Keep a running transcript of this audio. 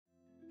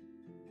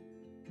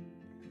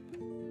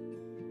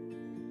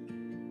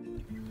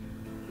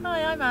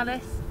Hi, I'm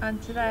Alice,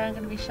 and today I'm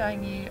going to be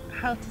showing you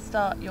how to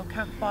start your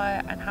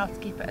campfire and how to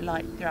keep it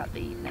alight throughout the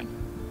evening.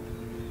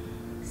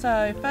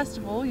 So first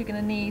of all, you're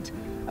going to need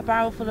a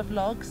barrel full of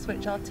logs,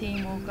 which our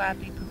team will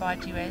gladly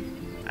provide you with,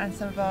 and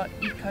some of our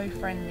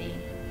eco-friendly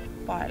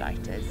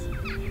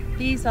firelighters.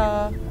 These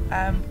are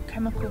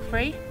chemical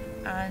free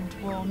and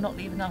will not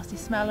leave a nasty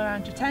smell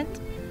around your tent,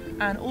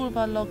 and all of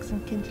our logs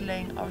and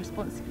kindling are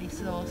responsibly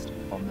sourced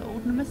from the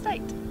Oldham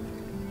estate.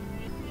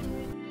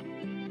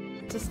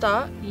 To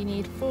start, you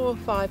need 4 or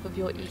 5 of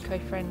your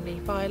eco-friendly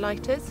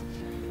firelighters,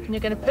 and you're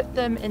going to put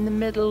them in the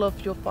middle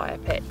of your fire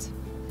pit.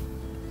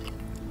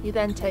 You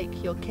then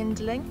take your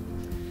kindling.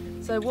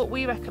 So what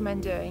we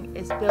recommend doing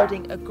is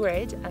building a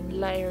grid and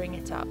layering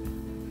it up.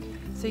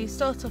 So you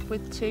start off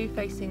with 2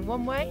 facing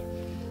one way,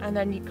 and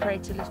then you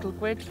create a little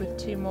grid with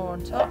 2 more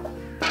on top.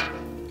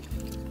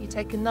 You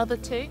take another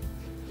 2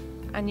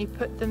 and you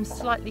put them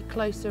slightly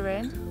closer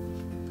in.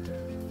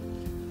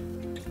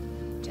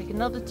 Take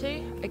another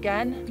 2,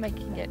 again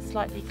making it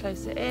slightly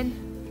closer in,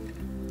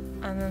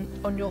 and then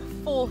on your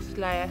 4th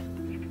layer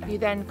you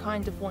then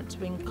kind of want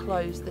to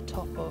enclose the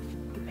top of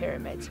the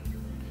pyramid.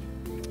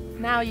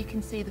 Now you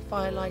can see the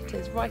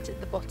firelighters right at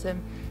the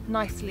bottom,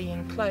 nicely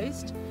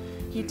enclosed.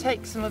 You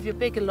take some of your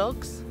bigger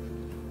logs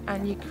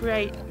and you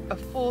create a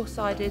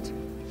 4-sided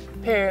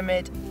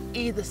pyramid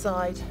either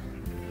side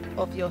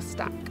of your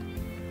stack.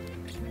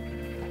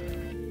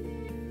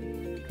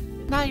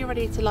 Now you're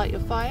ready to light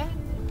your fire.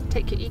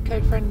 Take your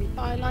eco-friendly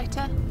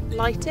firelighter,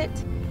 light it,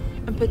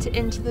 and put it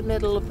into the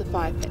middle of the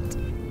fire pit.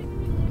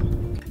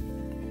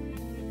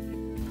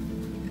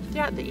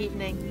 Throughout the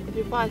evening, if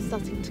your fire is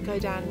starting to go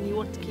down and you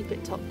want to keep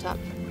it topped up,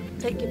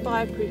 take your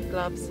fireproof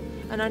gloves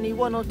and only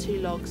 1 or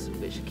 2 logs,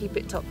 which will keep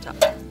it topped up.